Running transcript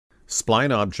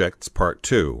Spline Objects Part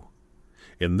 2.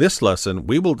 In this lesson,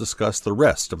 we will discuss the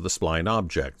rest of the spline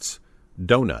objects: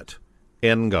 donut,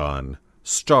 n-gon,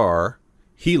 star,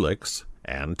 helix,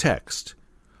 and text.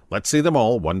 Let's see them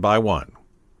all one by one.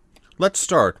 Let's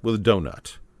start with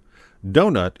donut.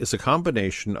 Donut is a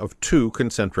combination of two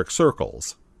concentric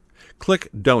circles.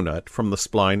 Click Donut from the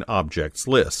Spline Objects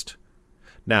list.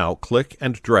 Now click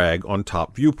and drag on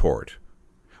Top Viewport.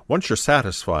 Once you're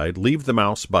satisfied, leave the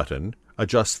mouse button,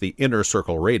 adjust the inner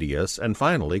circle radius, and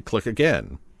finally click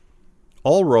again.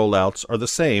 All rollouts are the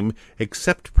same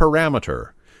except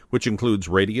parameter, which includes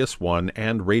radius 1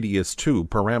 and radius 2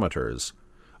 parameters.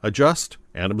 Adjust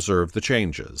and observe the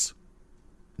changes.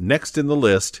 Next in the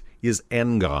list is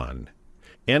n-gon.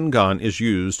 N-gon is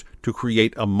used to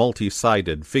create a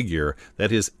multi-sided figure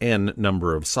that is n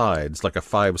number of sides, like a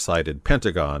 5-sided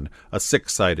pentagon, a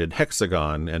 6-sided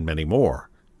hexagon, and many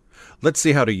more. Let's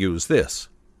see how to use this.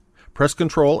 Press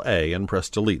Ctrl A and press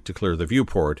Delete to clear the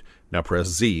viewport. Now press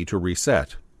Z to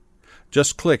reset.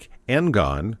 Just click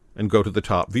n-gon and go to the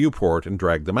top viewport and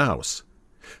drag the mouse.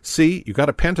 See, you got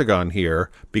a pentagon here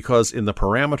because in the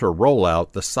parameter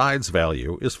rollout the sides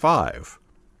value is 5.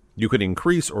 You can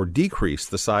increase or decrease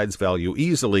the sides value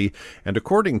easily, and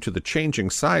according to the changing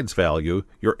sides value,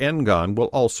 your n-gon will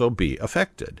also be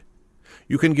affected.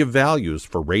 You can give values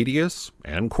for radius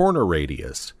and corner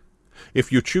radius.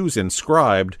 If you choose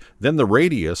inscribed, then the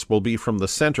radius will be from the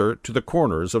center to the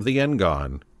corners of the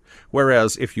n-gon,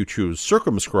 whereas if you choose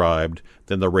circumscribed,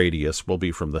 then the radius will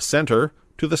be from the center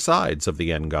to the sides of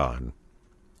the n-gon.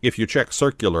 If you check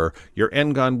circular, your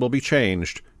n-gon will be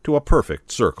changed to a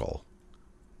perfect circle.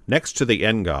 Next to the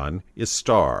n-gon is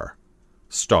star.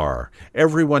 Star.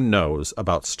 Everyone knows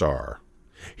about star.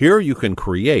 Here you can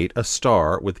create a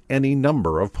star with any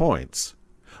number of points.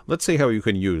 Let's see how you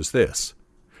can use this.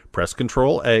 Press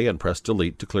Ctrl A and press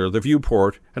Delete to clear the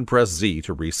viewport, and press Z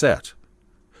to reset.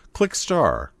 Click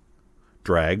star.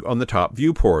 Drag on the top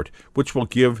viewport, which will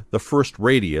give the first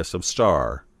radius of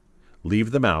star.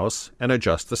 Leave the mouse and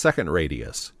adjust the second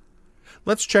radius.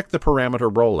 Let's check the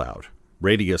parameter rollout.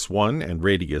 Radius 1 and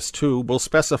radius 2 will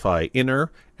specify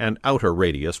inner and outer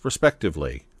radius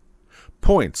respectively.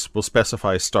 Points will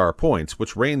specify star points,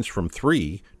 which range from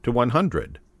 3 to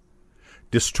 100.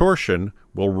 Distortion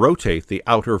will rotate the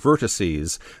outer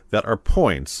vertices that are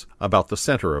points about the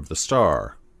center of the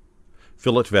star.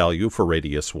 Fillet value for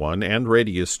radius 1 and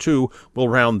radius 2 will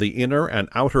round the inner and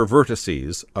outer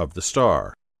vertices of the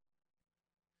star.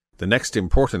 The next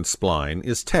important spline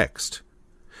is text.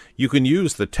 You can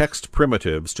use the text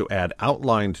primitives to add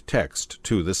outlined text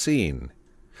to the scene.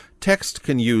 Text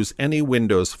can use any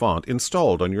Windows font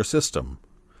installed on your system.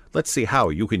 Let's see how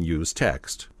you can use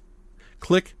text.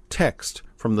 Click Text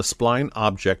from the Spline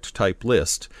Object Type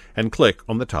list and click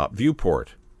on the top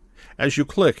viewport. As you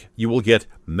click, you will get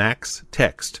Max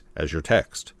Text as your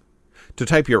text. To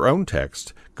type your own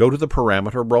text, go to the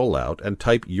parameter rollout and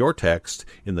type your text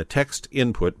in the text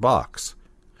input box.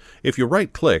 If you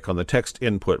right-click on the text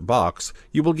input box,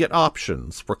 you will get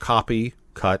options for copy,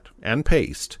 cut, and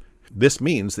paste. This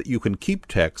means that you can keep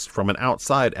text from an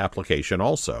outside application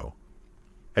also.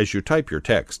 As you type your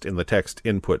text in the text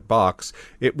input box,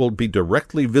 it will be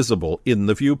directly visible in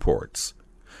the viewports.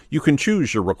 You can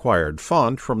choose your required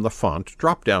font from the font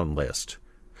drop-down list.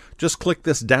 Just click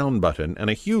this down button and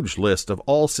a huge list of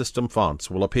all system fonts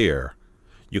will appear.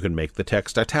 You can make the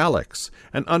text italics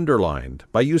and underlined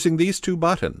by using these two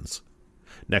buttons.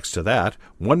 Next to that,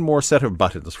 one more set of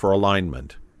buttons for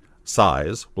alignment.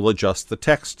 Size will adjust the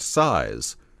text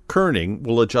size. Kerning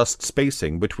will adjust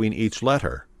spacing between each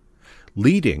letter.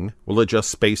 Leading will adjust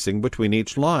spacing between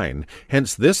each line,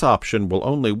 hence this option will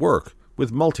only work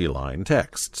with multi-line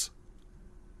texts.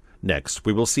 Next,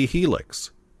 we will see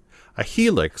helix. A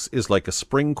helix is like a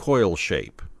spring coil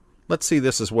shape. Let's see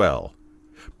this as well.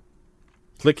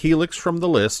 Click Helix from the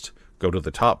list, go to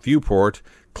the top viewport,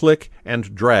 click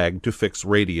and drag to fix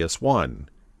radius 1.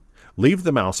 Leave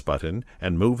the mouse button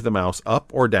and move the mouse up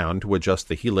or down to adjust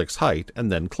the helix height,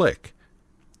 and then click.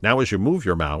 Now as you move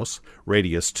your mouse,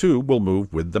 radius 2 will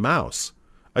move with the mouse.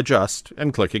 Adjust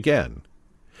and click again.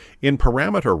 In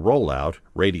parameter rollout,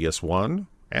 radius 1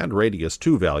 and radius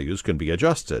 2 values can be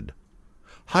adjusted.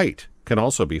 Height can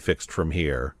also be fixed from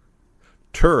here.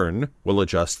 Turn will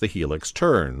adjust the helix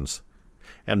turns.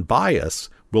 And bias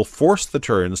will force the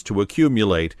turns to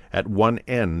accumulate at one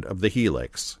end of the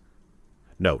helix.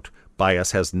 Note,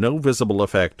 bias has no visible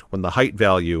effect when the height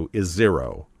value is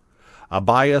 0. A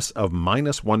bias of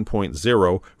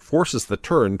 -1.0 forces the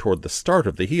turn toward the start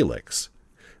of the helix.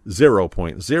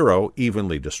 0.0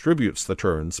 evenly distributes the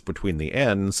turns between the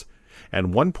ends,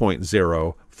 and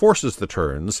 1.0 forces the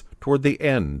turns toward the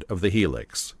end of the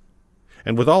helix.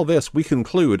 And with all this, we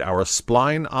conclude our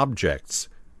spline objects.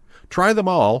 Try them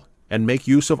all and make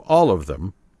use of all of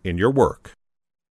them in your work.